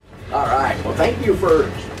thank you for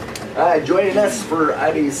joining us for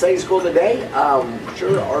IB Sunday School today.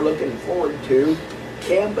 Sure are looking forward to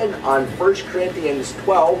camping on 1 Corinthians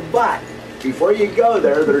 12, but before you go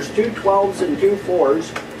there, there's 2 12s and 2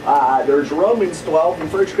 4s. There's Romans 12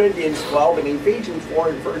 and 1 Corinthians 12 and Ephesians 4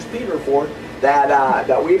 and 1 Peter 4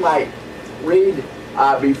 that we might read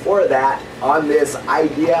before that on this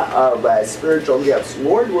idea of spiritual gifts.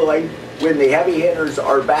 Lord willing, when the heavy hitters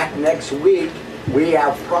are back next week, we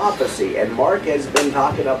have prophecy, and Mark has been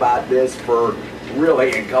talking about this for really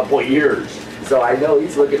a couple years. So I know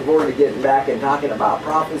he's looking forward to getting back and talking about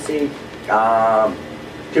prophecy.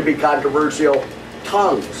 Could be controversial.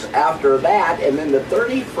 Tongues after that, and then the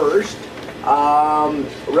 31st,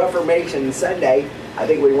 Reformation Sunday. I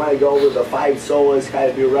think we want to go over the 5 solas, kind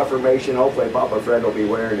of do Reformation. Hopefully Papa Fred will be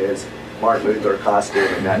wearing his Martin Luther costume,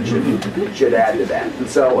 and that should add to that. And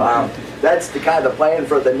so that's the kind of plan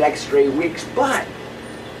for the next 3 weeks. But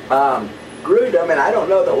Grudem, and I don't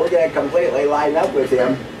know that we're going to completely line up with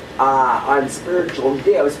him on spiritual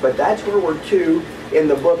gifts, but that's where we're to in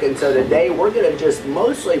the book. And so today we're going to just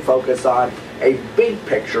mostly focus on a big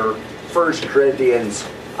picture, 1 Corinthians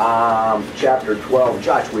chapter 12.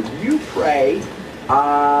 Josh, would you pray?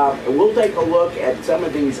 And we'll take a look at some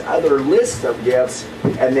of these other lists of gifts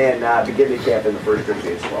and then begin to camp in the 1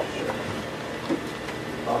 Corinthians 12.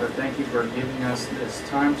 Father, thank you for giving us this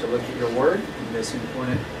time to look at your word in this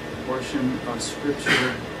important portion of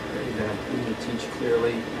Scripture, that we would teach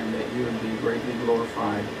clearly and that you would be greatly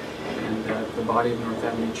glorified, and that the body of North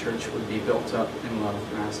Avenue Church would be built up in love.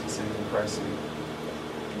 And ask these things in Christ's name.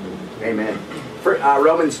 Amen. For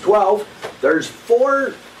Romans 12, there's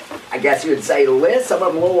 4, I guess you would say, lists. Some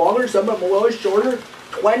of them a little longer, some of them a little shorter.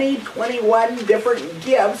 21 different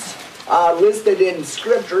gifts listed in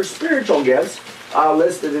Scripture, spiritual gifts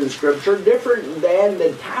listed in Scripture, different than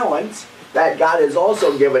the talents that God has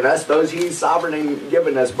also given us, those He's sovereign and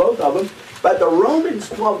given us both of them. But the Romans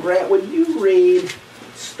 12, Grant, would you read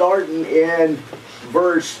starting in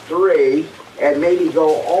verse 3 and maybe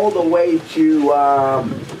go all the way to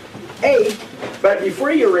 8? But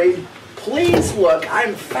before you read, please look,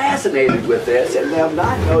 I'm fascinated with this, and have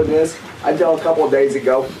not known this until a couple of days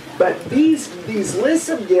ago, but these lists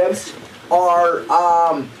of gifts are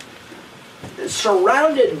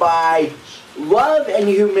surrounded by love and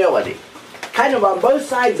humility, kind of on both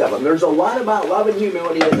sides of them. There's a lot about love and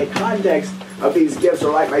humility in the context of these gifts,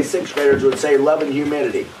 or like my 6th graders would say, love and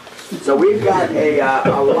humidity. So we've got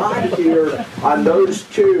a lot here on those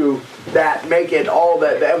two that make it all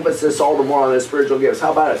the emphasis all the more on the spiritual gifts.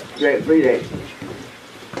 How about it? Grant, read it.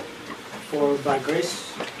 For by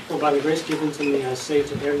the grace given to me, I say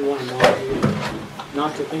to everyone among you,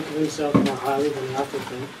 not to think of himself more highly than he ought to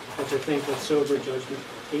think, but to think with sober judgment,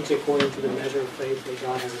 each according to the measure of faith that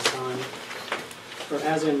God has assigned. For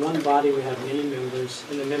as in one body we have many members,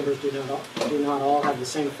 and the members do not all have the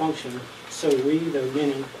same function, so we, though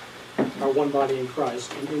many, are one body in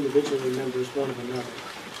Christ, and individually members one of another,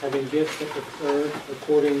 having gifts that differ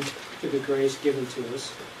according to the grace given to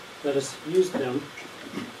us. Let us use them.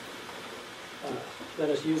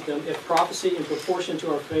 If prophecy, in proportion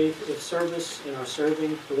to our faith; if service, in our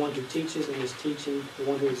serving; the one who teaches in his teaching; the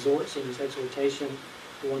one who exhorts in his exhortation;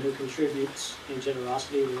 the one who contributes in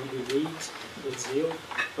generosity; the one who leads with zeal;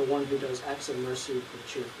 the one who does acts of mercy with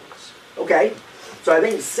cheerfulness. Okay, so I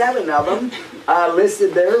think 7 of them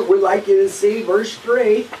listed there. We'd like you to see verse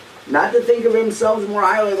 3. Not to think of themselves more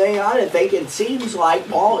highly than they ought to think. It seems like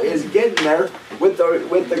Paul is getting there with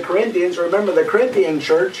the Corinthians. Remember, the Corinthian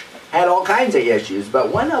church had all kinds of issues,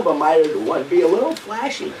 but one of them might be a little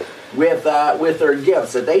flashy with their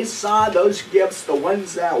gifts. That they saw those gifts, the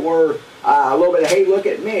ones that were a little bit, hey, look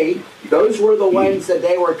at me. Those were the ones that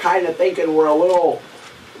they were kind of thinking were a little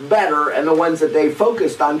better, and the ones that they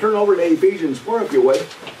focused on. Turn over to Ephesians 4 if you would.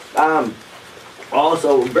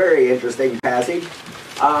 Also, very interesting passage.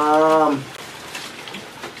 9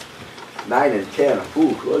 and 10.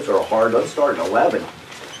 Ooh, those are hard. Let's start in 11,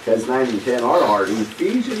 because 9 and 10 are hard.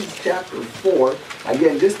 Ephesians chapter 4.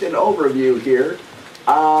 Again, just an overview here.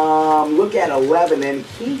 Look at 11. And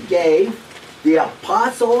he gave the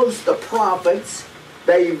apostles, the prophets,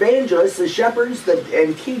 the evangelists, the shepherds,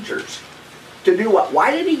 and teachers. To do what?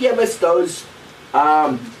 Why did he give us those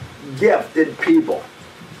gifted people?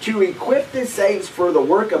 To equip the saints for the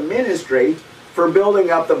work of ministry, for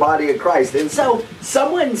building up the body of Christ. And so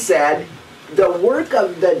someone said the work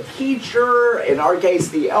of the teacher, in our case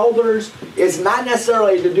the elders, is not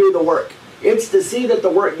necessarily to do the work. It's to see that the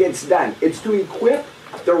work gets done. It's to equip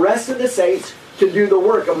the rest of the saints to do the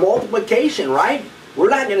work of multiplication, right? We're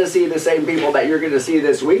not going to see the same people that you're going to see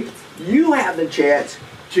this week. You have the chance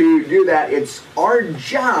to do that. It's our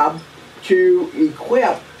job to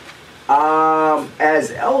equip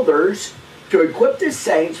as elders, to equip the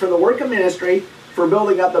saints for the work of ministry, for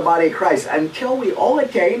building up the body of Christ, until we all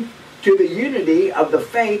attain to the unity of the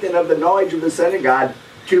faith and of the knowledge of the Son of God,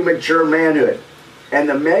 to mature manhood, and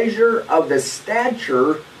the measure of the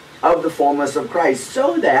stature of the fullness of Christ,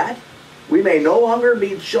 so that we may no longer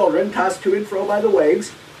be children, tossed to and fro by the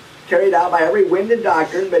waves, carried out by every wind of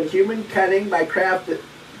doctrine, but human cunning by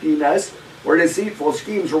craftiness or deceitful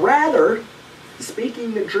schemes. Rather,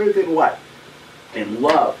 speaking the truth in what? In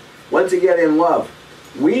love. Once again, in love.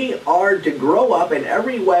 We are to grow up in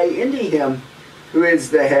every way into Him who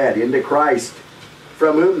is the head, into Christ,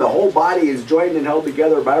 from whom the whole body is joined and held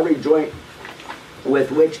together by every joint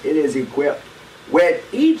with which it is equipped. When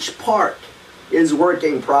each part is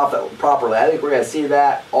working properly. I think we're going to see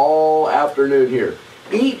that all afternoon here.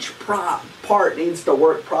 Each part needs to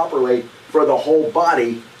work properly for the whole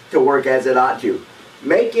body to work as it ought to.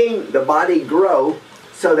 Making the body grow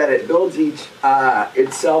so that it builds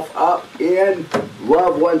itself up in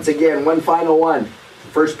love. Once again, one final one.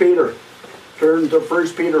 1 Peter. Turn to 1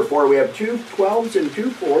 Peter 4. We have 2 12s and 2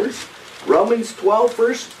 4s. Romans 12,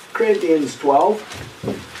 1 Corinthians 12,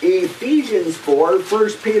 Ephesians 4,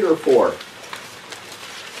 1 Peter 4.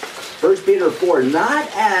 1 Peter 4, not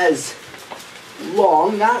as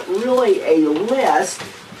long, not really a list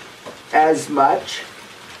as much,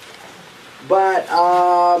 but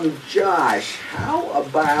Josh, how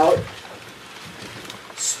about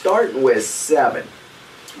starting with 7?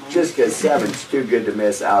 Just because 7's too good to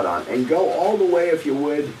miss out on. And go all the way, if you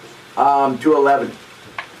would, to 11.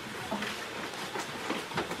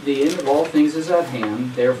 The end of all things is at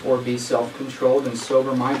hand, therefore be self-controlled and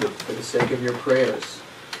sober-minded for the sake of your prayers.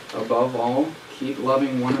 Above all, keep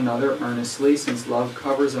loving one another earnestly, since love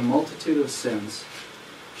covers a multitude of sins.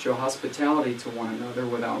 Show hospitality to one another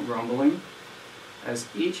without grumbling. As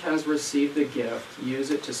each has received the gift, use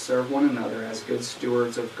it to serve one another as good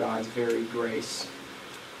stewards of God's varied grace.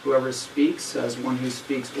 Whoever speaks, as one who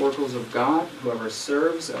speaks oracles of God. Whoever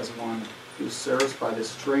serves, as one who serves by the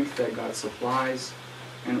strength that God supplies,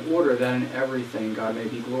 in order that in everything God may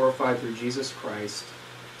be glorified through Jesus Christ.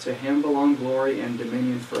 To Him belong glory and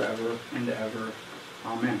dominion forever and ever.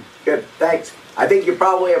 Amen. Good, thanks. I think you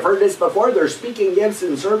probably have heard this before. There's speaking gifts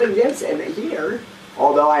and serving gifts. And here,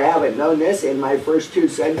 although I haven't known this in my first 2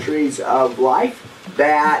 centuries of life,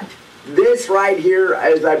 that this right here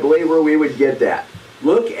is, I believe, where we would get that.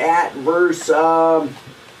 Look at verse 10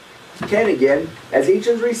 again. As each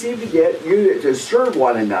has received a gift, use it to serve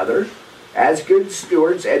one another as good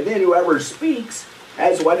stewards, and then whoever speaks,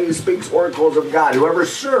 as one who speaks oracles of God. Whoever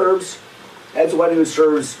serves, as one who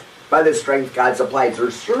serves by the strength God supplies.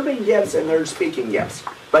 There's serving gifts and there's speaking gifts,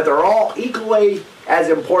 but they're all equally as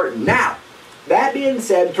important. Now, that being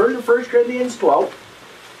said, turn to 1 Corinthians 12.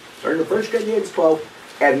 Turn to 1 Corinthians 12,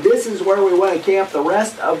 and this is where we want to camp the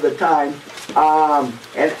rest of the time.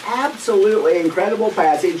 An absolutely incredible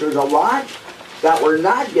passage. There's a lot that we're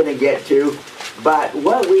not going to get to, but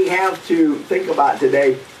what we have to think about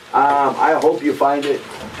today, I hope you find it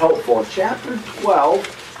helpful. Chapter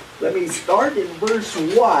 12, let me start in verse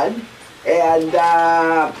 1, and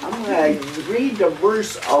I'm going to read to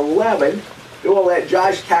verse 11. We'll let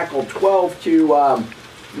Josh tackle 12 to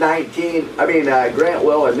 19. Grant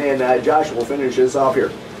will, and then Josh will finish this off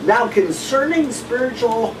here. Now, concerning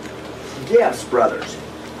spiritual gifts, brothers,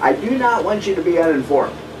 I do not want you to be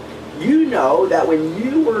uninformed. You know that when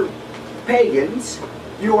you were pagans,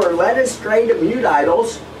 you were led astray to mute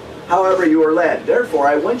idols, however you were led. Therefore,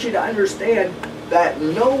 I want you to understand that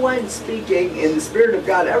no one speaking in the Spirit of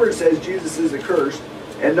God ever says Jesus is accursed,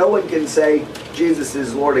 and no one can say Jesus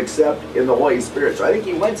is Lord except in the Holy Spirit. So I think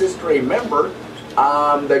he wants us to remember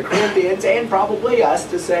the Corinthians and probably us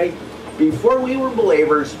to say, before we were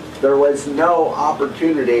believers, there was no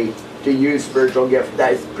opportunity to use spiritual gift.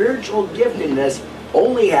 That spiritual giftedness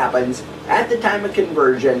only happens at the time of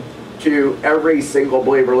conversion to every single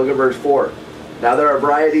believer. Look at verse 4. Now there are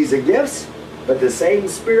varieties of gifts, but the same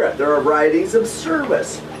Spirit. There are varieties of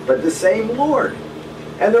service, but the same Lord.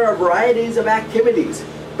 And there are varieties of activities,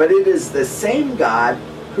 but it is the same God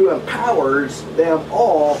who empowers them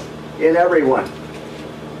all in everyone.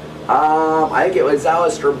 I think it was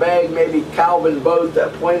Alistair Begg, maybe Calvin, both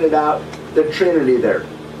that pointed out the Trinity there.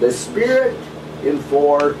 The Spirit in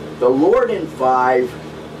 4, the Lord in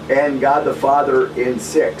 5, and God the Father in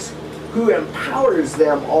 6, who empowers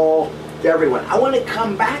them all to everyone. I want to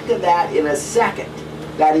come back to that in a second,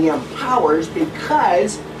 that he empowers,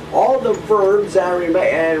 because all the verbs,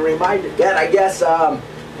 and reminded that, I guess,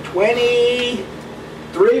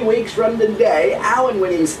 23 weeks from today, Alan,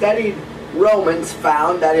 when he studied Romans,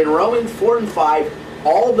 found that in Romans 4 and 5,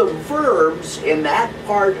 all the verbs in that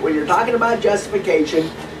part, when you're talking about justification,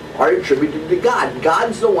 are attributed to God.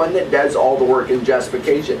 God's the one that does all the work in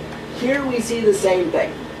justification. Here we see the same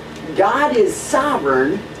thing. God is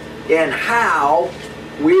sovereign in how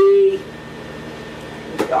we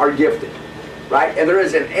are gifted, right? And there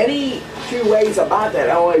isn't any two ways about that.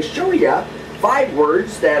 I'll only show you 5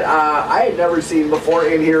 words that I had never seen before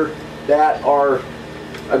in here that are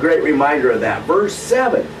a great reminder of that. Verse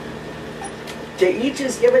 7. To each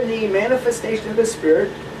is given the manifestation of the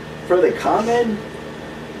Spirit for the common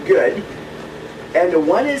good, and to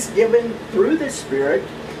one is given through the Spirit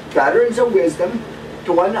the utterance of wisdom,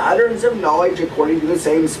 to one utterance of knowledge according to the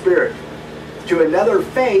same Spirit, to another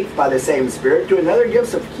faith by the same Spirit, to another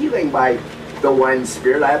gifts of healing by the one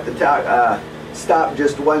Spirit. I have to stop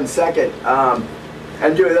just 1 second.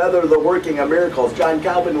 And to another the working of miracles. John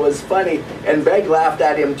Calvin was funny, and Begg laughed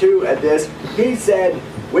at him too at this. He said,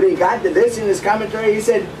 when he got to this in his commentary, he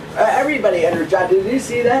said, everybody understands. Did you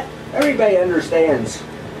see that? Everybody understands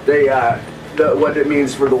what it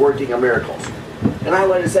means for the working of miracles. And I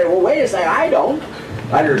wanted to say, well, wait a second, I don't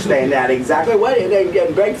understand that exactly.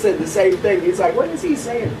 And Begg said the same thing. He's like, what is he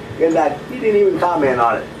saying? And that he didn't even comment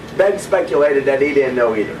on it. Begg speculated that he didn't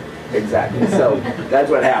know either. Exactly. So that's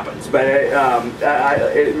what happens. But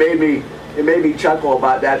it made me chuckle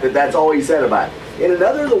about that. That's all he said about it. In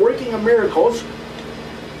another, the working of miracles.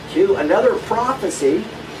 To another, prophecy.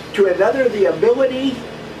 To another, the ability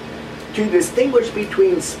to distinguish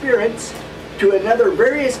between spirits. To another,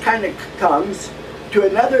 various kind of tongues. To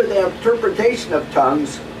another, the interpretation of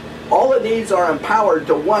tongues. All of these are empowered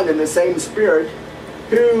to one and the same Spirit,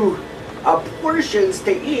 who apportions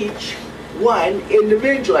to each one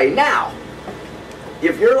individually. Now,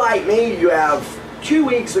 if you're like me, you have 2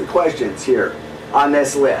 weeks of questions here on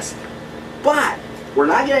this list. But we're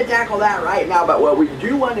not going to tackle that right now. But what we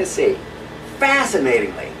do want to see,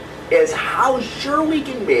 fascinatingly, is how sure we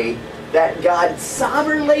can be that God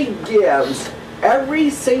sovereignly gives every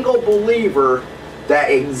single believer the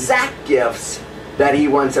exact gifts that he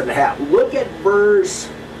wants them to have. Look at verse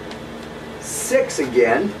 6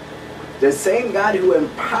 again. The same God who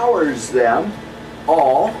empowers them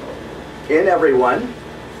all, in everyone,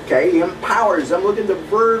 okay, he empowers them. Look at the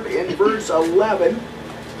verb in verse 11.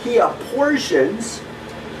 He apportions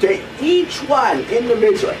to each one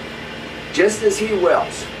individually, just as he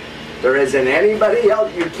wills. There isn't anybody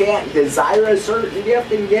else. You can't desire a certain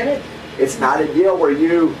gift and get it. It's not a deal where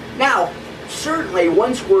you... Now, certainly,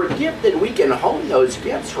 once we're gifted, we can hone those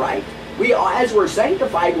gifts, right? As we're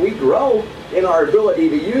sanctified, we grow in our ability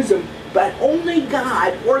to use them. But only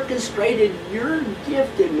God orchestrated your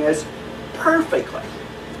giftedness perfectly.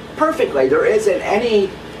 Perfectly. There isn't any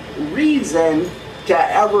reason to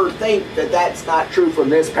ever think that that's not true from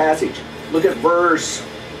this passage. Look at verse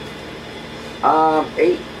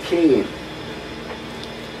 18.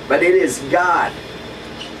 But it is God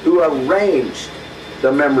who arranged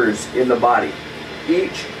the members in the body,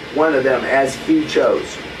 each one of them as he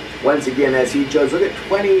chose. Once again, as he chose. Look at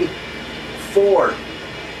 24.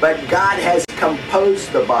 But God has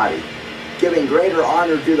composed the body, giving greater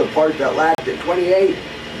honor to the part that lacked at 28.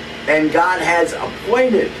 And God has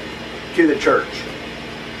appointed to the church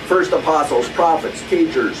first apostles, prophets,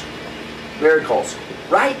 teachers, miracles.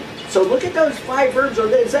 Right? So look at those 5 verbs.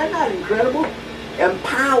 Is that not incredible?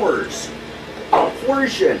 Empowers,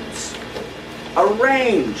 apportions,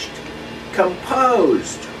 arranged,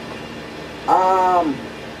 composed,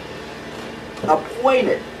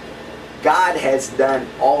 appointed. God has done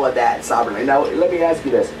all of that sovereignly. Now, let me ask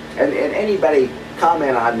you this, and anybody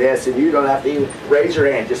comment on this, and you don't have to even raise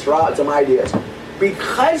your hand, just throw out some ideas.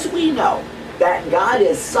 Because we know that God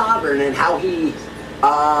is sovereign in how he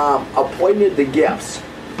appointed the gifts,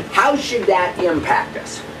 how should that impact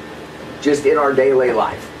us just in our daily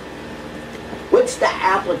life? What's the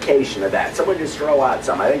application of that? Someone just throw out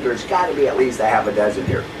some. I think there's got to be at least a half a dozen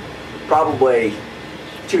here. Probably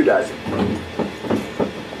 2 dozen.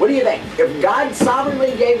 What do you think? If God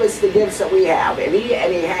sovereignly gave us the gifts that we have, and he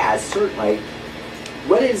has, certainly,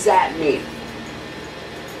 what does that mean?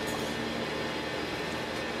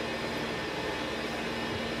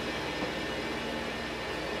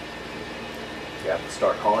 You have to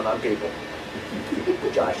start calling on people.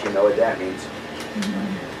 Josh, you know what that means.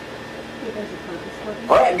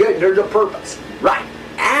 All right, good. There's a purpose. Right.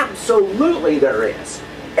 Absolutely there is.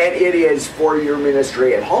 And it is for your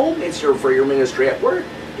ministry at home. It's for your ministry at work.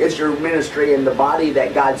 It's your ministry in the body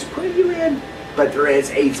that God's put you in. But there is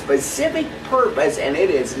a specific purpose, and it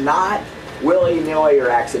is not willy-nilly or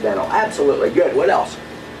accidental. Absolutely. Good. What else?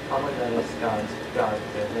 All of that is God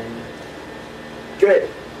given. Good.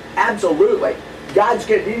 Absolutely. God's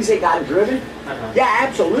good. Did you say God driven? Yeah,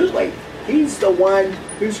 absolutely. He's the one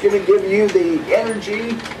who's going to give you the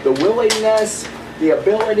energy, the willingness, the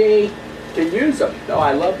ability to use them. No,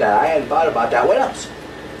 I love that. I hadn't thought about that. What else?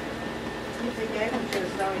 If he gave them to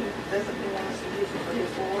us, though, doesn't he want us to use them for his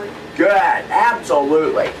glory? Good.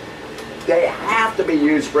 Absolutely. They have to be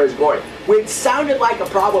used for his glory. Which sounded like a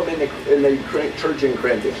problem in the church in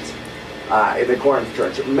Corinthians, in the Corinth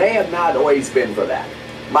church. It may have not always been for that.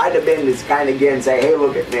 Might have been this kind of again say, hey,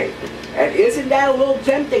 look at me. And isn't that a little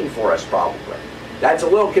tempting for us probably? That's a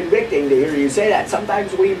little convicting to hear you say that.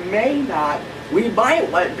 Sometimes we might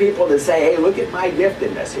want people to say, hey, look at my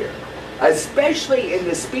giftedness here. Especially in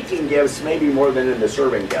the speaking gifts, maybe more than in the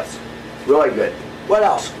serving gifts. Really good. What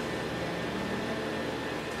else?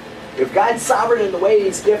 If God's sovereign in the way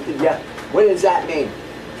he's gifted you, what does that mean?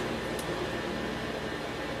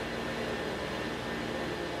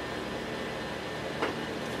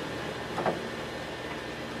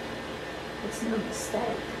 It's no mistake.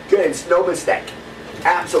 Good, it's no mistake.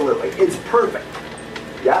 Absolutely. It's perfect.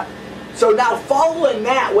 Yeah? So now following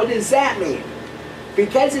that, what does that mean?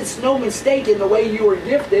 Because it's no mistake in the way you were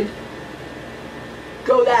gifted,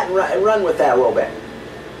 go that and run with that a little bit.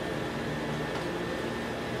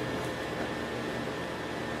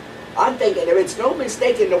 I'm thinking if it's no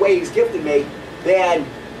mistake in the way he's gifted me, then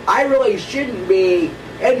I really shouldn't be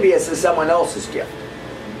envious of someone else's gift.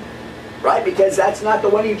 Right? Because that's not the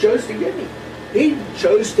one he chose to give me. He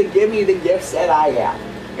chose to give me the gifts that I have.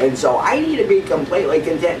 And so I need to be completely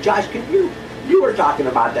content. Josh, could you were talking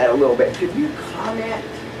about that a little bit. Could you comment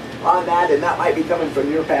on that? And that might be coming from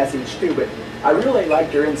your passage too, but I really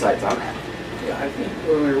liked your insights on that. Yeah, I think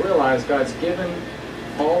when we realize God's given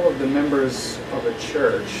all of the members of a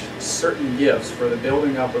church certain gifts for the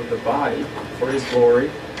building up of the body, for his glory,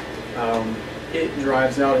 it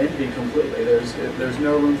drives out envy completely. There's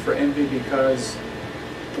no room for envy, because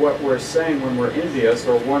what we're saying when we're envious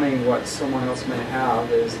or wanting what someone else may have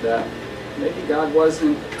is that maybe God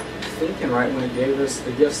wasn't thinking right when he gave us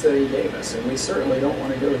the gifts that he gave us. And we certainly don't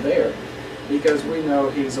want to go there, because we know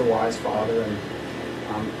he's a wise father, and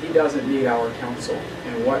he doesn't need our counsel.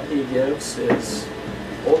 And what he gives is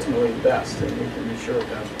ultimately best, and we can be sure of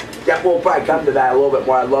that. Yeah, we'll probably come to that a little bit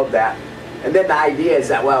more. I love that. And then the idea is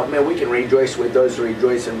that, well, man, we can rejoice with those who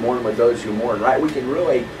rejoice and mourn with those who mourn, right? We can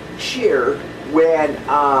really cheer when,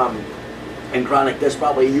 and Chronic, you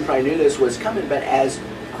probably knew this was coming, but as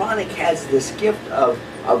Chronic has this gift of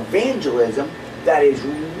evangelism that is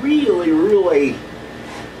really, really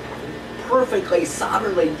perfectly,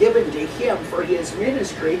 sovereignly given to him for his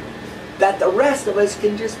ministry, that the rest of us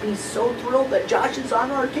can just be so thrilled that Josh is on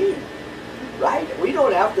our team, right? We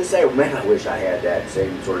don't have to say, oh, man, I wish I had that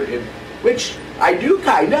same sort of him, which I do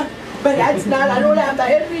kind of, but that's not, I don't have to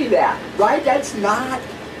envy that, right? That's not,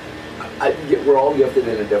 we're all gifted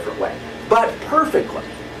in a different way, but perfectly,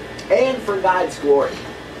 and for God's glory.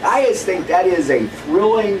 I just think that is a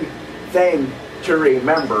thrilling thing to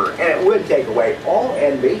remember, and it would take away all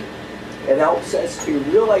envy. It helps us to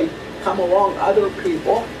really come along other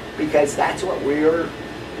people, because that's what we're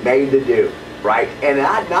made to do, right? And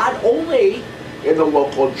not only in the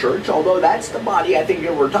local church, although that's the body I think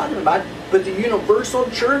that we're talking about, but the universal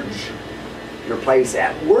church, your place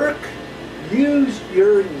at work. Use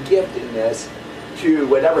your giftedness to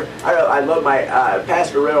whatever. I love my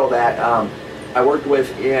Pastor Riddle that I worked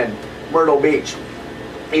with in Myrtle Beach.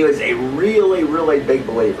 He was a really, really big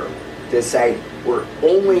believer to say, we're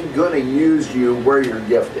only going to use you where you're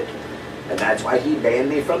gifted. And that's why he banned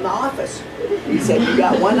me from the office. He said, you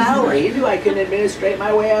got 1 hour. He knew I couldn't administrate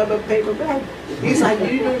my way out of a paper bag. He's like,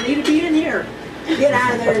 you don't need to be in here. Get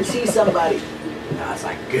out of there and see somebody. And I was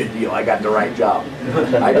like, good deal. I got the right job.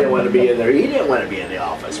 I didn't want to be in there. He didn't want to be in the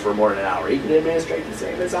office for more than an hour. He could administrate the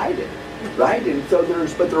same as I did, right? And so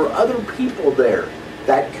but there are other people there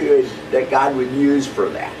that God would use for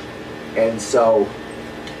that. And so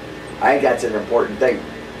I think that's an important thing.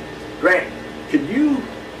 Grant, could you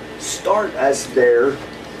start us there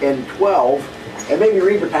in 12 and maybe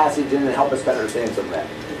read the passage and then help us better understand some of that?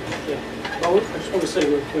 Yeah. Well, I just want to say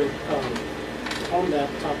real quick on that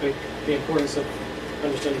topic, the importance of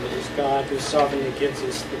understanding that it's God who sovereignly gives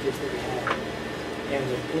us the gifts that we have, and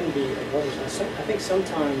the envy of others. I think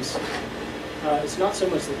sometimes it's not so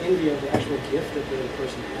much the envy of the actual gift that the other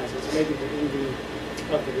person has, it's maybe the envy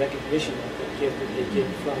of the recognition of the gift that they get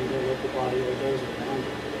from their local body or those around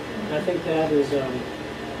them. And I think that is,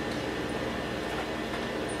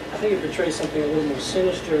 I think it portrays something a little more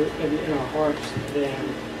sinister in our hearts than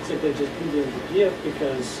simply just envying the gift,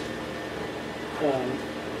 because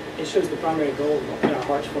it shows the primary goal in our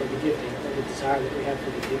hearts for the gifting, or the desire that we have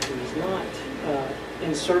for the gifting is not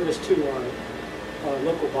in service to our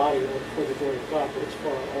local body for the glory of God, but it's for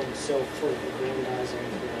our own self, sort of aggrandizing,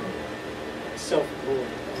 self-glory.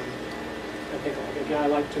 I think like a guy I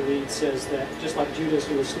like to read says that just like Judas,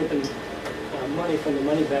 who was slipping money from the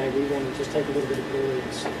money bag, we want to just take a little bit of glory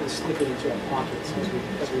and slip it into our pockets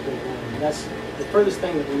as we go along. And that's the furthest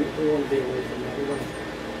thing that we want to be away from that. We want to,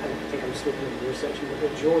 I don't think I'm slipping into your section,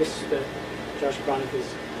 but rejoice that Josh Bronick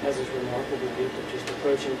has this remarkable gift of just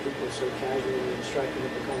approaching people so casually and striking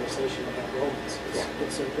up a conversation about Romans.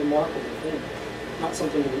 It's a remarkable thing. Not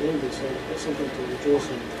something to be envious of, but something to rejoice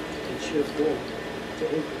in and cheer for, to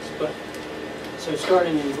increase. But so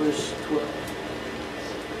starting in verse 12.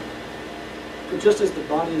 For just as the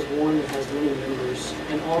body is one that has many members,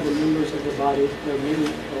 and all the members of the body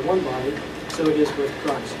are one body, so it is with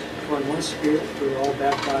Christ. For in one Spirit we are all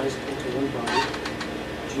baptized into one body,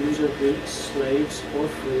 Jews or Greeks, slaves or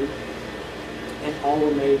free, and all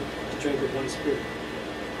were made to drink of one Spirit.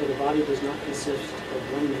 For the body does not consist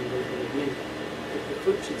of one member, but of many. If the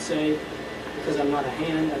foot should say, because I'm not a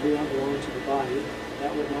hand, I do not belong to the body,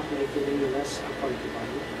 that would not make it any less a part of the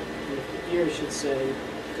body. And if the ear should say,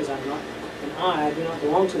 because I'm not an eye, I do not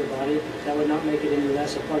belong to the body, that would not make it any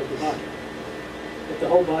less a part of the body. If the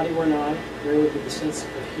whole body were an eye, where would be the sense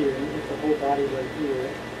of hearing? If the whole body were an ear,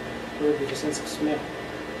 where would be the sense of smell?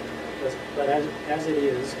 But as it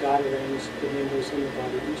is, God arranged the members in the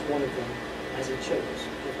body, each one of them, as He chose.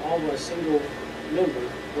 If all were a single member,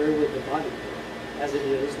 where would the body be? As it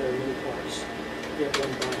is, there are many parts, yet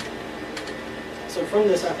one body. So from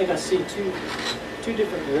this, I think I see two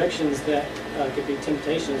different directions that could be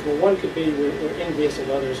temptations. Well, one could be we're envious of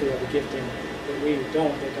others who have a gifting that we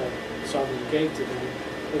don't, that God sovereignly gave to them.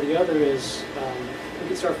 Or the other is we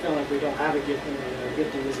could start feeling like we don't have a gifting, or our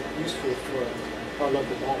gifting isn't useful for our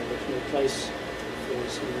local body. There's no place for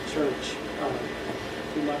us in the church.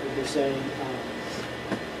 We might be saying,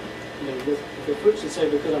 if the foot should say,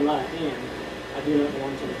 because I'm not a hand, I do not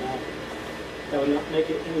belong to the body. That would not make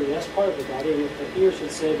it any less part of the body. And if the ear should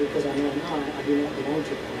say, because I'm not an eye, I do not belong to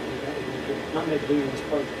the body, that would not make it any less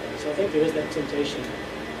part of the body. So I think there is that temptation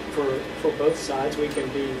for both sides. We can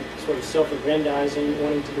be sort of self-aggrandizing,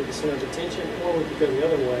 wanting to be the center of attention, or we could go the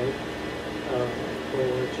other way, where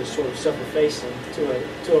we're just sort of self-effacing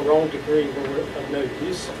to a wrong degree, where we're of no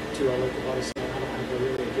use to our local body, saying, I don't have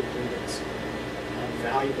really a gifting that's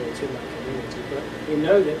valuable to my community. But we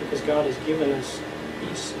know that because God has given us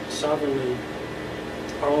each sovereignly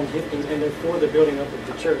our own giftings, and they're for the building up of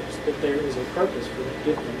the church, that there is a purpose for that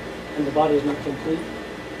gifting, and the body is not complete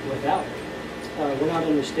without it. We're not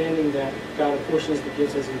understanding that God apportions the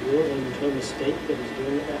gifts as He wills, and there's no mistake that He's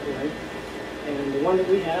doing it that way. And the one that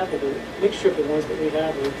we have, or the mixture of the ones that we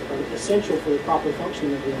have, are essential for the proper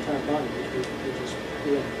functioning of the entire body, which is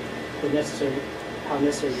how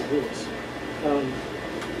necessary it is.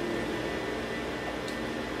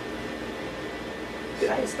 Could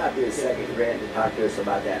I stop you a second, Grant, to talk to us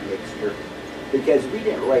about that mixture? Because we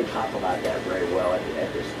didn't really talk about that very well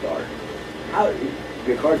at the start. How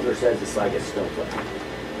MacArthur says it's like a snowflake,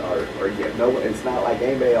 or no, it's not like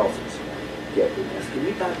anybody else's giftedness. Can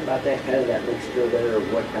you talk about that kind of that mixture there,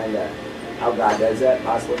 of what kind of how God does that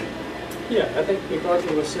possibly? Yeah, I think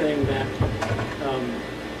MacArthur was saying that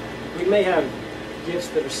we may have gifts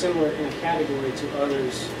that are similar in a category to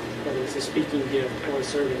others, whether it's a speaking gift or a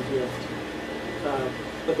serving gift.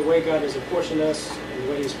 But the way God has apportioned us and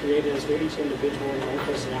the way He's created us, we're each individual in our own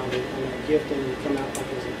personality, and that gift and we come out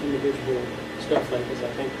like as an individual snowflake, as I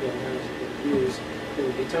think the analogy would use, it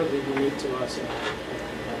would be totally unique to us.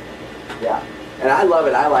 Yeah, and I love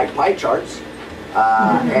it. I like pie charts.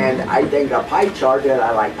 And I think a pie chart, and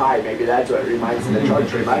I like pie, maybe that's what reminds the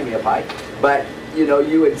charts remind me of pie. But,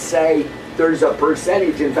 you would say there's a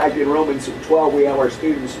percentage. In fact, in Romans 12, we have our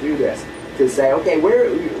students do this, to say, okay,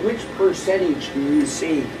 which percentage do you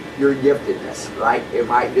see your giftedness, right? It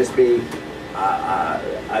might just be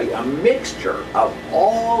a mixture of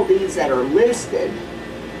all these that are listed,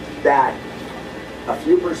 that a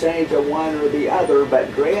few percentage of one or the other,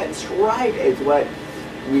 but Grant's right. It's what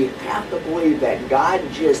we have to believe, that God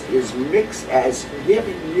just is as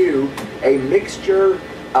giving you a mixture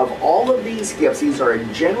of all of these gifts. These are a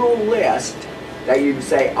general list that you can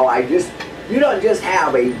say, oh, you don't just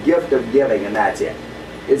have a gift of giving and that's it.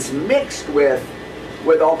 It's mixed with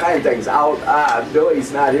all kinds of things.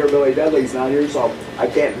 Billy's not here, Billy Dudley's not here, so I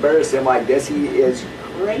can't embarrass him like this. He is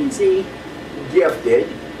crazy gifted,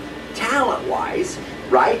 talent-wise,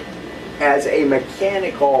 right? As a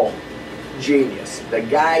mechanical genius. The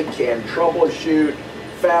guy can troubleshoot,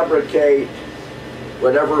 fabricate,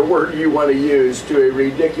 whatever word you want to use, to a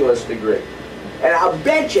ridiculous degree. And I'll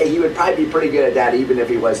bet you he would probably be pretty good at that even if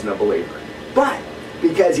he wasn't a believer. But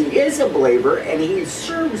because he is a believer and he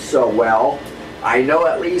serves so well, I know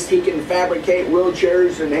at least he can fabricate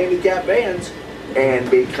wheelchairs and handicap vans. And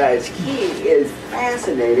because he is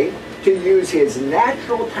fascinating to use his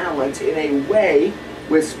natural talents in a way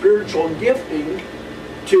with spiritual gifting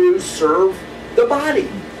to serve the body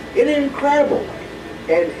in an incredible way.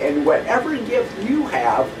 And whatever gift you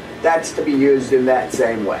have, that's to be used in that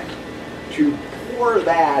same way. To pour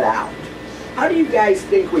that out. How do you guys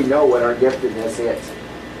think we know what our giftedness is?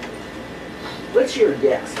 What's your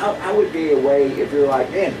guess? How would be a way if you're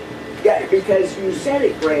like, man, yeah, because you said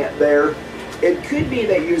it, Grant, there, it could be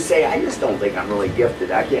that you say, I just don't think I'm really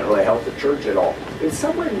gifted. I can't really help the church at all. If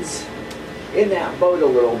someone's in that boat a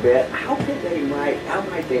little bit, how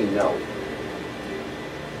might they know?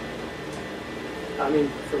 I mean,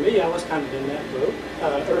 for me, I was kind of in that boat.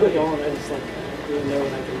 Early on, I was like, I don't really know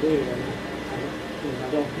what I can do. And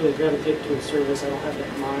I don't really gravitate to a service. I don't have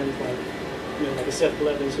that mind like a Seth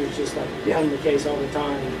Blevins who's just like on the case all the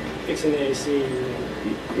time, fixing the AC,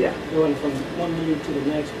 going from one meeting to the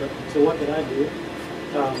next. But so what could I do?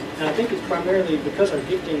 And I think it's primarily because our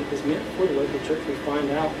gifting is meant for the local church. We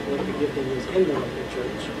find out what the gifting is in the local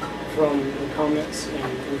church from the comments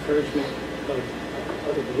and encouragement of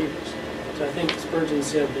other believers. So I think Spurgeon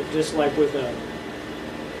said that just like with a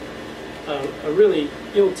really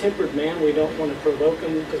ill-tempered man, we don't want to provoke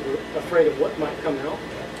him because we're afraid of what might come out,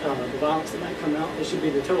 the violence that might come out. It should be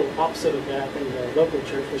the total opposite of that in the local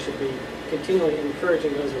church. We should be continually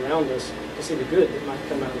encouraging those around us to see the good that might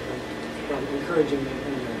come out of them from encouraging them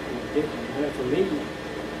in their gifting. I know for me,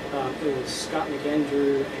 it was Scott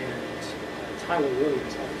McAndrew and Tyler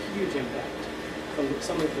Williams had a huge impact from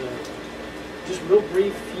some of the just real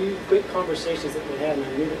brief, few quick conversations that they had, and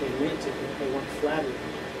I knew that they meant it, and they weren't flattered.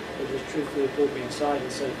 They just truthfully pulled me aside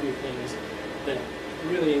and said a few things that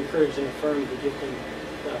really encouraged and affirmed the gifting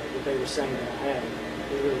that they were saying that I had.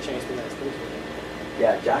 It really changed the way I was thinking.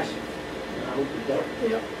 Yeah, Josh? I hope you don't.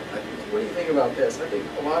 Yeah. What do you think about this? I think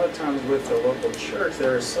a lot of times with the local church,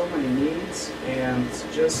 there are so many needs, and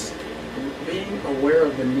just being aware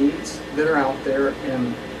of the needs that are out there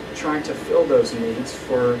and trying to fill those needs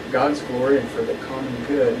for God's glory and for the common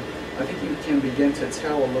good, I think you can begin to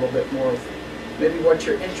tell a little bit more of maybe what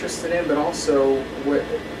you're interested in, but also what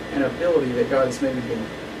an ability that God has maybe been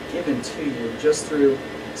given to you just through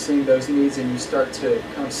seeing those needs, and you start to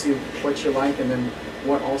kind of see what you like and then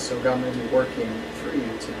what also God may be working through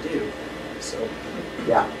you to do. So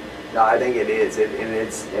yeah, no, I think it is, and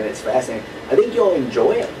it's fascinating. I think you'll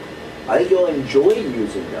enjoy it. I think you'll enjoy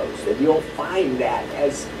using those, and you'll find that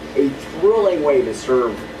as a thrilling way to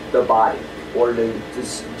serve the body, or to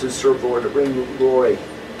serve the Lord, to bring glory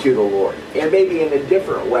to the Lord. And maybe in a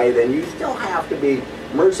different way, then you still have to be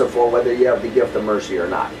merciful whether you have the gift of mercy or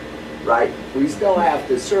not, right? We still have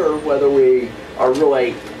to serve whether we are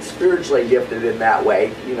really spiritually gifted in that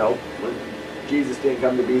way. You know, Jesus didn't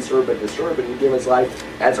come to be served but to serve, and to give his life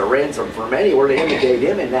as a ransom for many. We're to imitate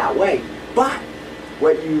him in that way. But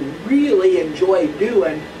what you really enjoy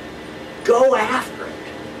doing, go after it.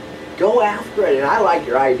 Go after it. And I like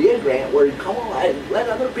your idea, Grant, where you come on and let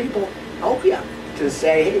other people help you to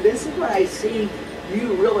say, hey, this is what I see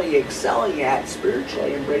you really excelling at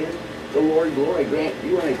spiritually and bringing the Lord glory. Grant,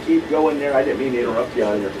 you want to keep going there? I didn't mean to interrupt you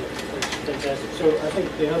on your... Fantastic. So I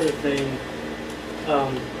think the other thing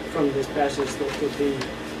from this passage that would be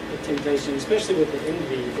the temptation, especially with the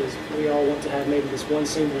envy, is we all want to have maybe this one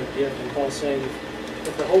singular gift, and Paul's saying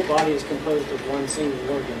if the whole body is composed of one single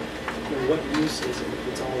organ, you know, what use is it if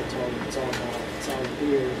it's all a tongue, if it's all mouth, it's all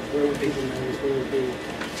ear, where would be the nose, where would be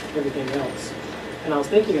everything else? And I was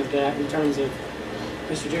thinking of that in terms of,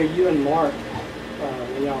 Mr. Jerry, you and Mark,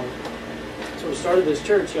 when y'all sort of started this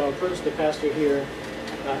church, y'all approached the pastor here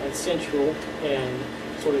at Central and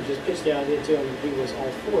sort of just pitched the idea to him, and he was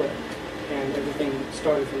all for it. And everything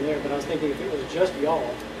started from there. But I was thinking if it was just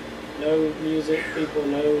y'all, no music people,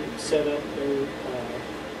 no setup, no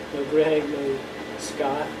Greg, no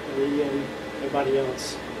Scott, no Ian, nobody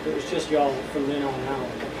else. If it was just y'all from then on out,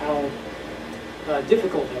 like how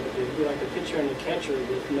difficult that would be. It would be like a pitcher and a catcher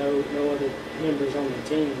with no other members on the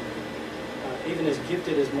team. Even as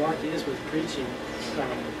gifted as Mark is with preaching,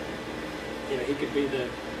 you know, he could be the,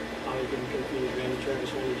 you can confuse Randy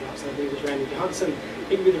Travis, Randy Johnson. I believe it's Randy Johnson.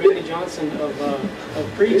 He could be the Randy Johnson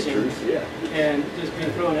of preaching, and just be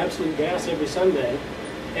throwing absolute gas every Sunday.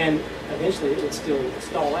 And eventually it would still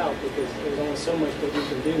stall out because there's only so much that we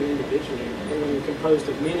can do individually. But when you're composed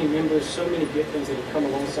of many members, so many giftings that have come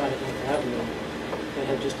alongside of North Avenue that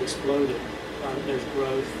have just exploded. There's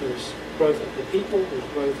growth of the people, there's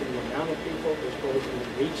growth in the amount of people, there's growth in the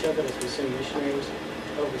reach of it as we send missionaries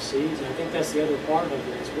overseas. And I think that's the other part of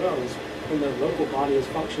it as well, is when the local body is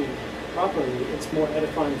functioning properly, it's more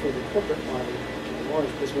edifying for the corporate body at large.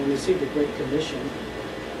 Because when we see the Great Commission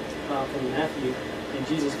from Matthew, and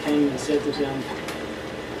Jesus came and said to them,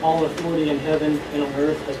 all authority in heaven and on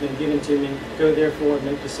earth has been given to me. Go therefore and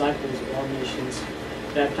make disciples of all nations,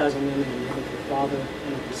 baptizing them in the name of the Father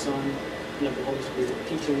and of the Son and of the Holy Spirit,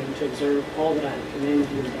 teaching them to observe all that I have commanded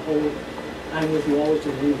you, and behold, I am with you always to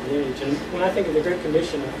the end of the age. And when I think of the Great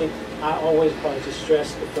Commission, I think I always probably just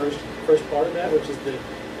stress the first part of that, which is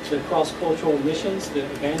the cross-cultural missions, the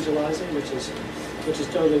evangelizing, which is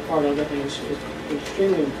totally part of it, and it's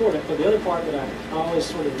extremely important. But the other part that I always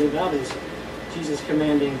sort of live out is Jesus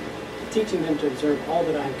commanding, teaching them to observe all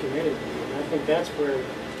that I have commanded you. And I think that's where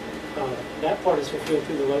that part is fulfilled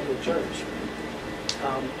through the local church.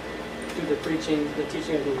 Through the preaching, the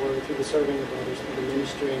teaching of the word, through the serving of others, through the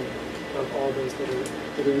ministering of all those that are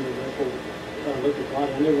in the local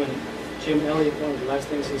body. I know when Jim Elliott, one of the last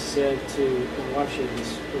things he said to my wife, she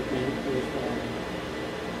was with me, with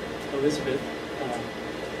Elizabeth,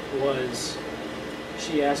 was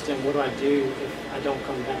she asked him, what do I do if I don't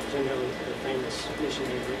come back? Jim Elliott, the famous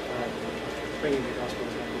missionary bringing the gospel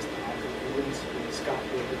to Scott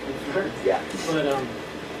would confirm. Yeah. But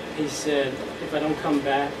he said, if I don't come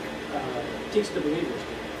back, teach the believers.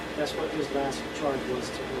 That's what his last charge was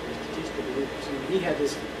to teach the believers. And he had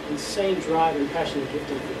this insane drive and passion and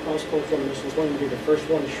gifting for cross-cultural missions, wanting to be the first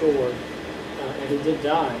one ashore. And he did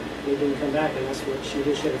die. He didn't come back, and that's what she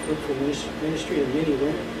did. She had a fruitful ministry, and many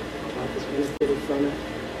women has benefited from it.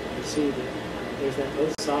 You see that there's that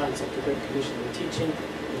both sides of the Great Commission: the teaching,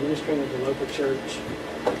 the ministering of the local church,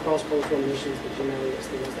 the cross-cultural missions, the Jim Elliott's,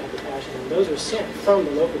 the ones that have the passion. And those are sent from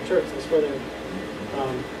the local church. That's where they're,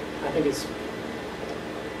 I think it's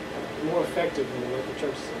more effective when the local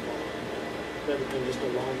church is involved, rather than just a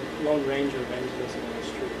lone ranger evangelism on the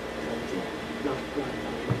street. Not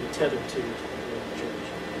tethered to the local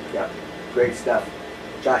church. Yep. Great stuff.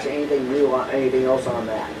 Josh, anything new on anything else on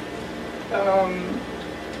that?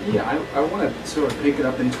 Yeah, I want to sort of pick it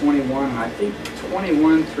up in 21. I think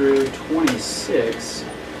 21 through 26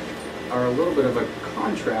 are a little bit of a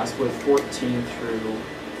contrast with 14 through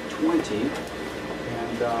 20.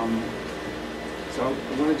 And so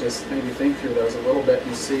I want to just maybe think through those a little bit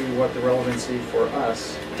and see what the relevancy for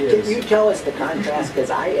us is. Can you tell us the contrast?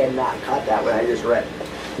 Because I had not caught that when I just read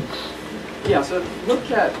it. Yeah, so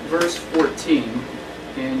look at verse 14,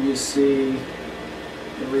 and you see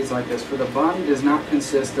it reads like this: for the body does not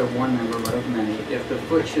consist of one member, but of many. If the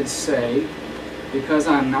foot should say, because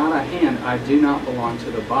I'm not a hand, I do not belong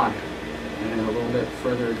to the body. And then a little bit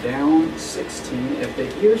further down, 16, if the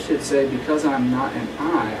ear should say, because I'm not an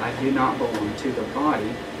eye, I do not belong to the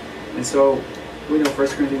body. And so we know 1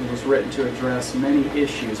 Corinthians was written to address many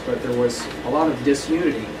issues, but there was a lot of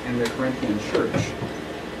disunity in the Corinthian church.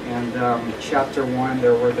 And chapter 1,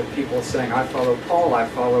 there were the people saying, I follow Paul, I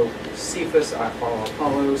follow Cephas, I follow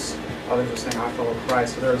Apollos. Others were saying, I follow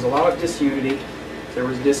Christ. So there was a lot of disunity. There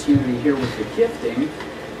was disunity here with the gifting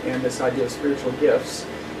and this idea of spiritual gifts.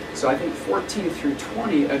 So I think 14 through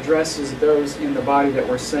 20 addresses those in the body that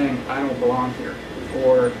were saying, I don't belong here.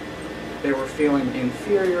 Or they were feeling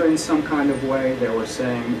inferior in some kind of way. They were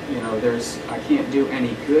saying, I can't do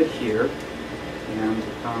any good here. And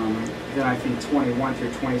then I think 21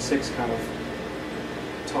 through 26 kind of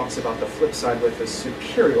talks about the flip side with the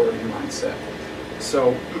superiority mindset.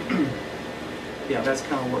 So, yeah, that's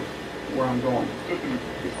kind of where I'm going.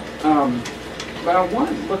 But I want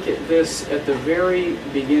to look at this at the very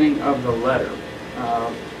beginning of the letter.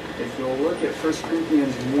 If you'll look at 1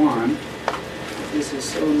 Corinthians 1, this is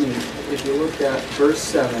so neat. If you look at verse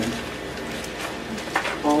 7,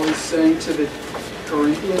 Paul is saying to the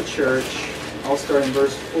Corinthian church, I'll start in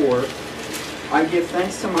verse 4, I give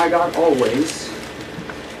thanks to my God always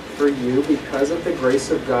for you because of the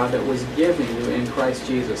grace of God that was given you in Christ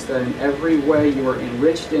Jesus, that in every way you are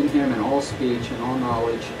enriched in him in all speech and all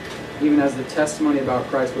knowledge, even as the testimony about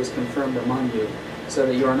Christ was confirmed among you, so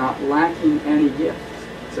that you are not lacking any gift.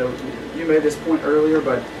 So you made this point earlier,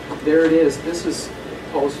 but there it is. This is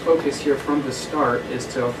Paul's focus here from the start, is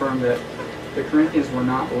to affirm that the Corinthians were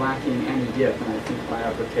not lacking any gift, and I think by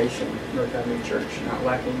application, North Avenue Church, not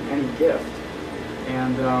lacking any gift.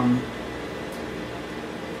 And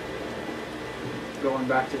going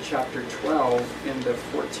back to chapter 12, in the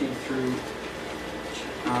 14 through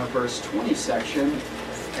verse 20 section,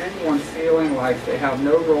 anyone feeling like they have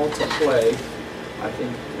no role to play, I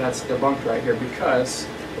think that's debunked right here, because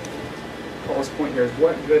Paul's point here is,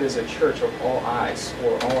 what good is a church of all eyes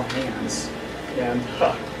or all hands? And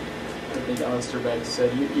I think Alistair Banks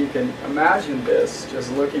said, you can imagine this,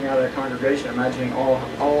 just looking at a congregation, imagining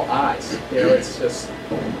all eyes. It's just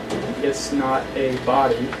it's not a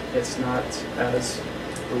body. It's not as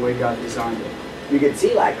the way God designed it. You could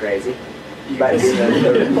see like crazy, You but, can see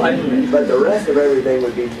it. but the rest of everything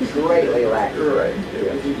would be greatly lacking. Right,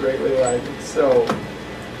 it would be greatly lacking. So,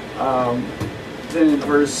 then in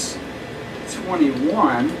verse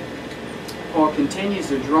 21, Paul continues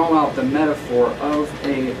to draw out the metaphor of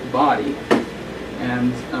a body.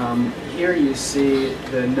 And here you see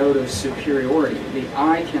the note of superiority. The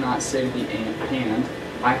eye cannot say to the hand,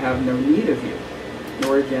 I have no need of you.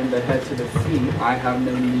 Nor again the head to the feet, I have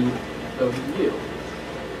no need of you.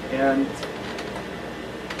 And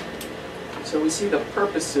so we see the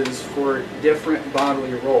purposes for different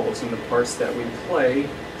bodily roles and the parts that we play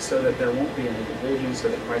so that there won't be any division, so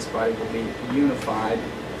that Christ's body will be unified.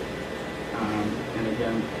 And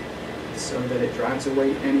again, so that it drives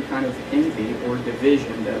away any kind of envy or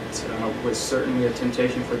division that was certainly a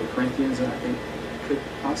temptation for the Corinthians, and I think could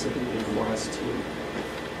possibly be for us too.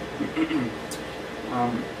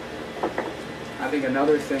 I think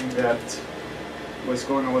another thing that was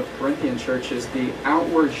going on with the Corinthian church is the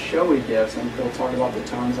outward showy gifts, and we'll talk about the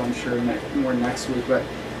tongues, I'm sure, more next week, but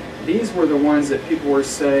these were the ones that people were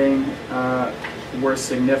saying were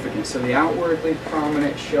significant. So the outwardly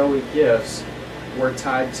prominent showy gifts were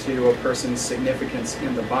tied to a person's significance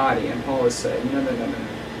in the body, and Paul is saying, no.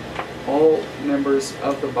 All members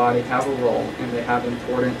of the body have a role, and they have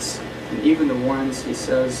importance, and even the ones, he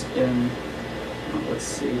says in, let's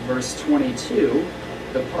see, verse 22,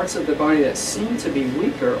 the parts of the body that seem to be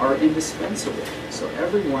weaker are indispensable. So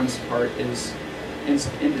everyone's part is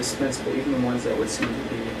indispensable, even the ones that would seem to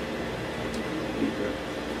be weaker.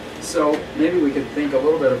 So maybe we could think a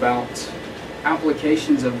little bit about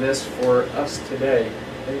applications of this for us today.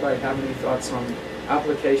 Anybody have any thoughts on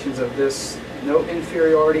applications of this, no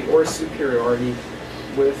inferiority or superiority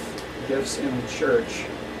with gifts in the church,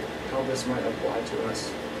 how this might apply to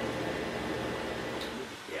us?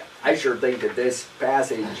 Yeah, I sure think that this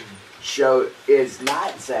passage is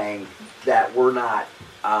not saying that we're not,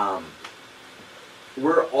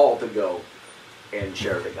 we're all to go and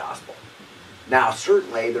share the gospel. Now,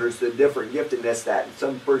 certainly, there's the different giftedness that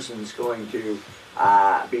some person's going to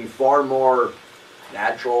be far more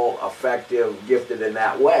natural, effective, gifted in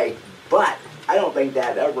that way. But I don't think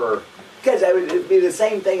that ever, because it would be the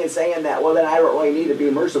same thing as saying that, well, then I don't really need to be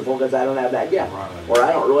merciful because I don't have that gift. Right. Or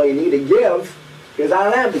I don't really need to give because I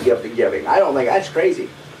don't have the gift of giving. I don't think that's crazy.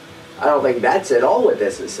 I don't think that's at all what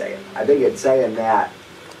this is saying. I think it's saying that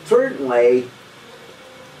certainly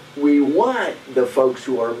we want the folks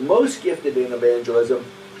who are most gifted in evangelism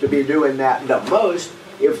to be doing that the most.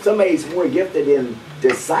 If somebody's more gifted in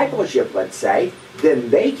discipleship, let's say, then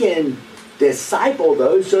they can disciple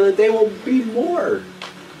those so that they will be more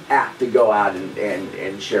apt to go out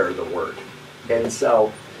and share the word. And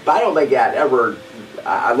so, but I don't think that ever,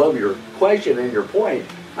 I love your question and your point,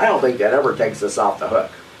 I don't think that ever takes us off the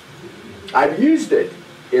hook. I've used it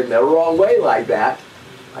in the wrong way like that.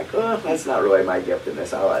 Like, oh, that's not really my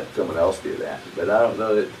giftedness. I'll let someone else do that. But I don't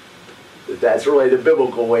know that that's really the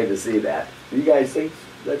biblical way to see that. Do you guys think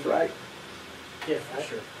that's right? Yeah,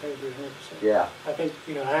 sure. I agree 100%. Yeah. I think,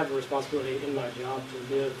 I have a responsibility in my job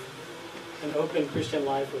to live an open Christian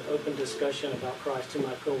life with open discussion about Christ to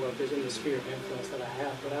my coworkers in the sphere of influence that I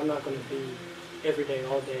have. But I'm not going to be every day,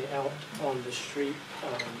 all day out on the street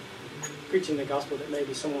preaching the gospel that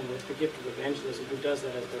maybe someone with the gift of evangelism who does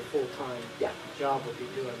that as their full-time job would be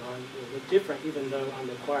doing. I'm a little different, even though I'm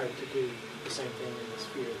required to do the same thing in the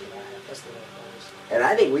sphere that I have. That's the way it goes. And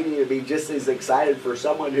I think we need to be just as excited for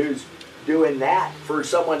someone who's doing that for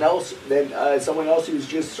someone else than someone else who's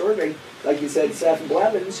just serving. Like you said, Seth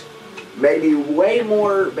Blevins, maybe way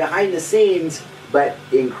more behind the scenes, but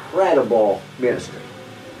incredible ministry.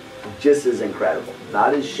 Just as incredible.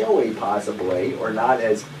 Not as showy, possibly, or not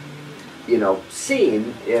as,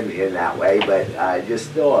 seen in that way, but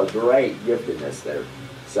just still a great giftedness there.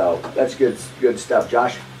 So that's good stuff.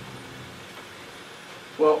 Josh?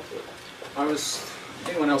 Well,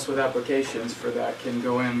 anyone else with applications for that can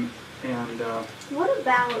go in and... What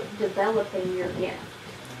about developing your gift?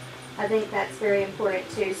 I think that's very important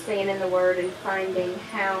too, staying in the Word and finding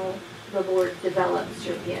how the Lord develops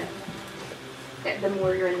your gift. The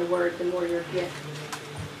more you're in the Word, the more your gift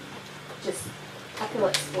just, I feel,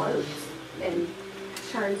 explodes and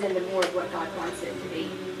turns into more of what God wants it to be.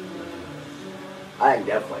 I think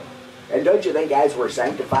definitely. And don't you think as we're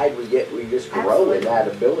sanctified, we just grow Absolutely. in that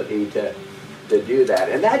ability to do that.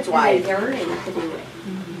 And that's why... And yearning to do it.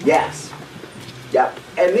 Yes. Yep.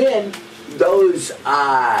 And then those,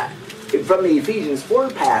 from the Ephesians 4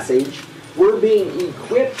 passage, we're being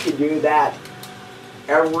equipped to do that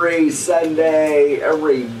every Sunday,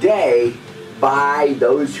 every day, by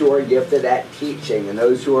those who are gifted at teaching and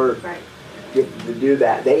those who are Right. gifted to do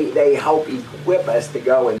that. They help equip us to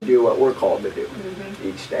go and do what we're called to do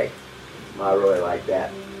each day. I really like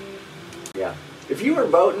that. Yeah. If you were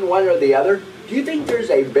voting one or the other, do you think there's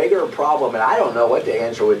a bigger problem? And I don't know what the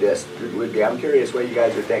answer would be. I'm curious what you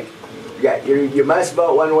guys would think. Yeah, you must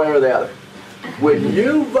vote one way or the other. Would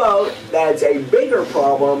you vote that it's a bigger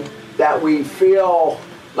problem that we feel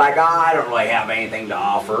like, I don't really have anything to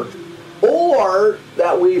offer, or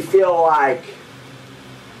that we feel like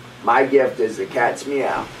my gift is the cat's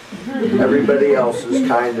meow? Everybody else is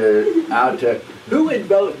kind of out to. Who would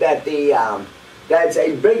vote that that's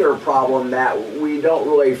a bigger problem, that we don't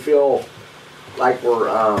really feel like we're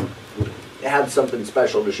have something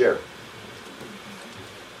special to share?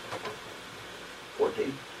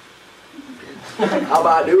 14. How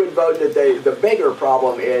about who would vote that the bigger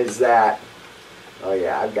problem is that, oh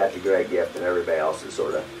yeah, I've got the great gift and everybody else is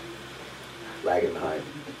sort of lagging behind?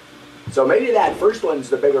 So maybe that first one's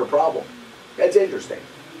the bigger problem. That's interesting.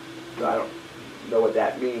 So I don't know what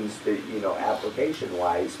that means to,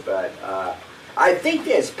 application-wise, but I think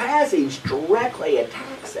this passage directly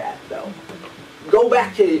attacks that, though. Go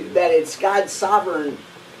back to that it's God's sovereign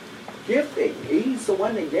gifting. He's the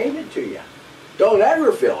one that gave it to you. Don't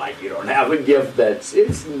ever feel like you don't have a gift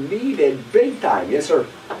it's needed big time. Yes, sir?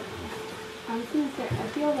 I was going to say, I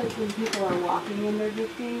feel like when people are walking in their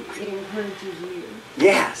gifting, it encourages you.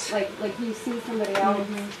 Yes. Like you see somebody else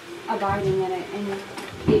abiding in it, and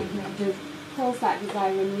it just pulls that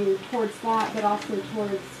desire in you towards that, but also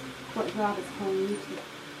towards what God is calling you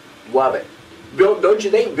to. Love it. Don't you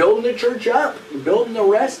think building the church up, building the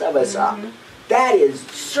rest of us up, that is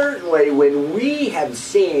certainly when we have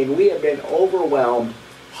been overwhelmed,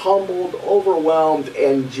 humbled, overwhelmed,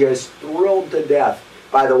 and just thrilled to death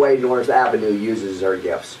by the way North Avenue uses their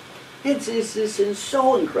gifts. It's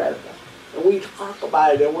so incredible. And we talk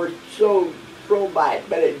about it and we're so thrilled by it,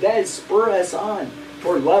 but it does spur us on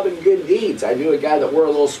toward love and good deeds. I knew a guy that wore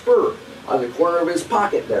a little spur on the corner of his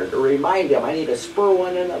pocket there to remind him I need to spur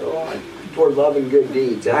one another on toward love and good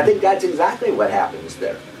deeds. And I think that's exactly what happens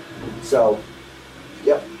there. So,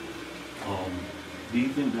 yep. Do you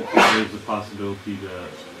think that there is a possibility that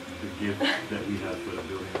the gifts that we have for the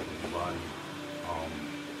building up of the body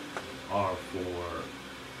are for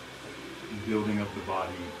building up the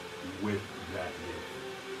body with that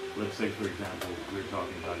gift? Let's say, for example, we're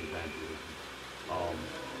talking about evangelism.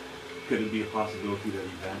 Could it be a possibility that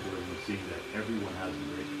evangelism, seeing that everyone has a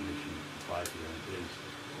great commission applied to them, is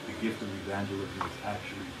the gift of evangelism is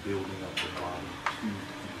actually building up the body to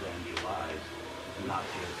evangelize, not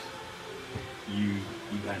just you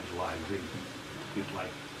evangelizing?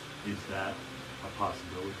 Is that a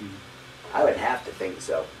possibility? I would have to think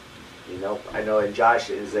so. I know in Josh,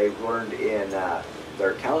 as they've learned in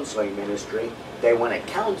their counseling ministry, they want to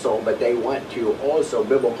counsel, but they want to also,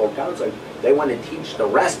 biblical counseling, they want to teach the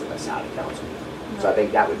rest of us how to counsel. So I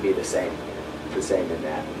think that would be the same in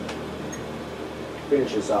that.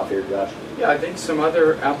 Finish this off here, Josh. Yeah, I think some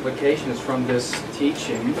other applications from this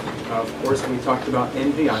teaching, of course, we talked about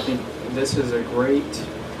envy. I think this is a great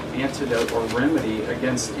antidote or remedy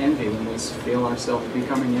against envy when we feel ourselves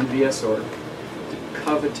becoming envious or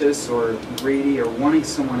covetous or greedy or wanting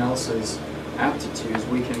someone else's aptitudes.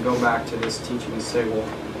 We can go back to this teaching and say, well,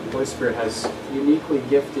 the Holy Spirit has uniquely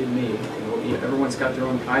gifted me. Everyone's got their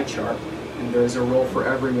own pie chart, and there's a role for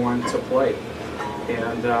everyone to play.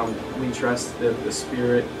 And we trust that the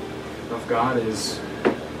Spirit of God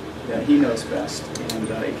that He knows best, and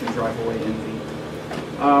it can drive away envy.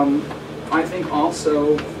 I think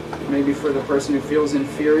also, maybe for the person who feels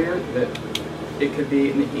inferior, that it could be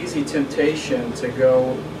an easy temptation to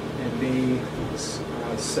go and be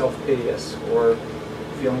self-piteous or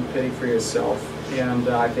feeling pity for yourself. And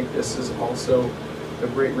I think this is also a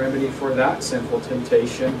great remedy for that sinful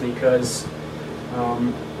temptation, because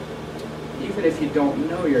even if you don't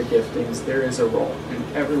know your giftings, there is a role,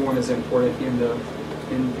 and everyone is important in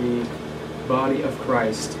the body of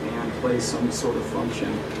Christ and plays some sort of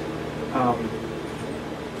function.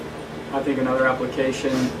 I think another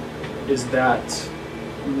application is that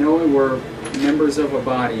knowing we're members of a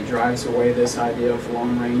body drives away this idea of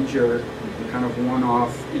Lone Ranger, kind of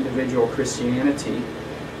one-off individual Christianity.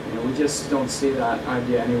 We just don't see that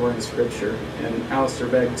idea anywhere in Scripture. And Alistair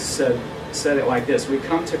Begg said it like this: we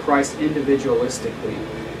come to Christ individualistically,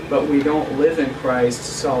 but we don't live in Christ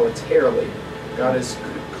solitarily. God has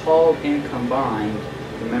called and combined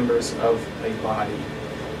the members of a body.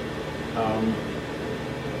 I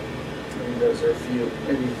think those are a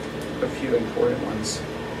few important ones.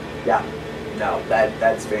 Yeah, no,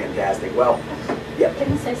 that's fantastic. Well, yeah.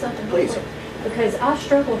 Can I say something? Please. Quick? Because I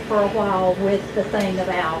struggled for a while with the thing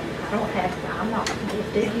about, I'm not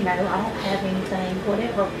gifted, I don't have anything,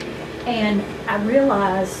 whatever. And I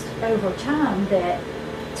realized over time that,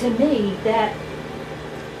 to me, that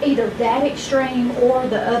either that extreme or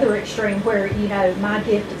the other extreme where, my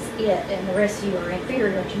gift is it and the rest of you are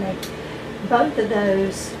inferior to me, both of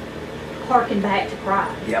those harken back to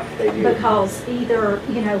pride. Yep, they do. Because either,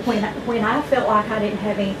 when I felt like I didn't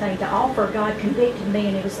have anything to offer, God convicted me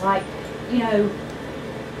and it was like,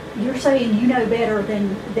 you're saying you know better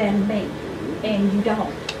than me, and you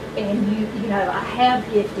don't. And I have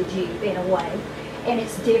gifted you in a way, and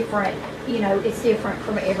it's different, it's different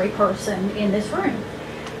from every person in this room.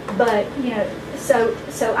 But, so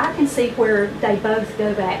I can see where they both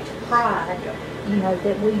go back to pride,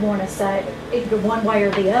 that we want to say, either one way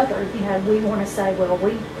or the other, we want to say, well,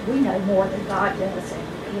 we know more than God does, and,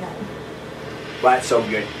 Well, that's so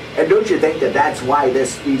good. And don't you think that that's why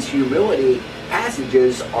these humility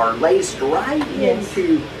passages are laced right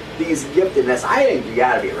into these giftedness? I think you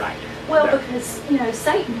got to be right. Well, because,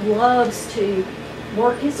 Satan loves to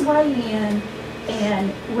work his way in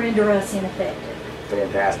and render us ineffective.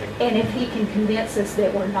 Fantastic. And if he can convince us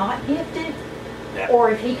that we're not gifted,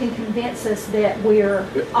 or if he can convince us that we're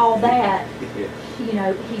all that,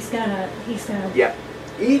 he's gonna. Yep.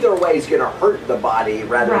 Either way is going to hurt the body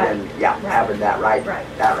rather than having that right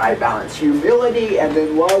balance. Humility and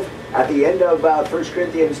then love. At the end of 1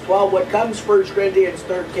 Corinthians 12, what comes 1 Corinthians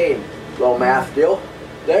 13? Little math deal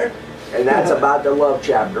there. And that's about the love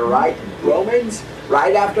chapter, right? Romans,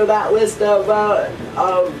 right after that list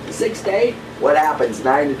of 6 to 8, what happens?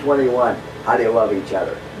 9 to 21. How do you love each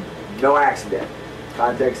other? No accident.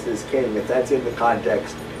 Context is king. If that's in the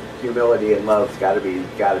context, humility and love's got to be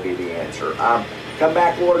the answer. Come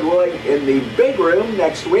back, Lord willing, in the big room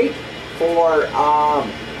next week for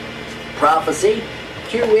prophecy.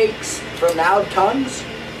 2 weeks from now, tongues.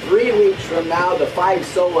 3 weeks from now, the 5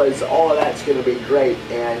 solas. All of that's going to be great,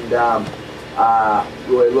 and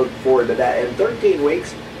really look forward to that. And 13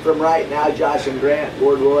 weeks from right now, Josh and Grant,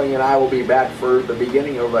 Lord willing, and I will be back for the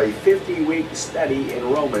beginning of a 50-week study in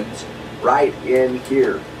Romans right in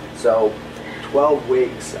here. So 12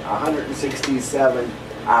 weeks, 167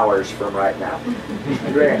 hours from right now.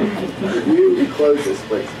 Grant, would you close this,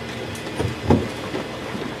 please?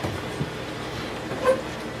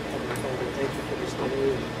 Thank you for this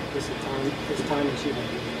day, this time that you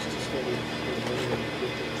have used to study the word and the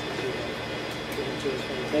good things that you have given to us.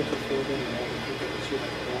 Father, thank you for them and all the people that you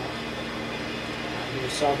have brought.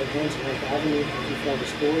 Your sovereign hands in our avenue. Thank you for all the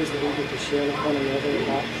stories that we get to share with one another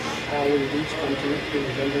about how we each come to be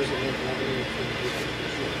members of your avenue for the people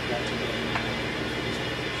that you have brought together.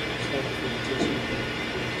 Thank you for the teaching and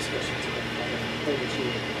the discussion today, Father. I pray that you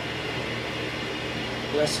would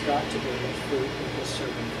bless Scott today with fruit of his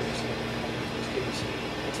servant for his name. Give us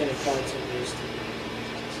attentive hearts and ears to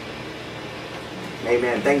you.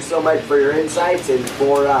 Amen. Thanks so much for your insights and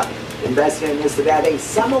for investing in this today. I think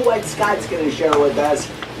some of what Scott's going to share with us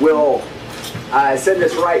will send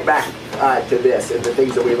us right back to this and the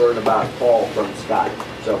things that we learned about Paul from Scott.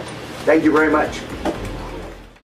 So, thank you very much.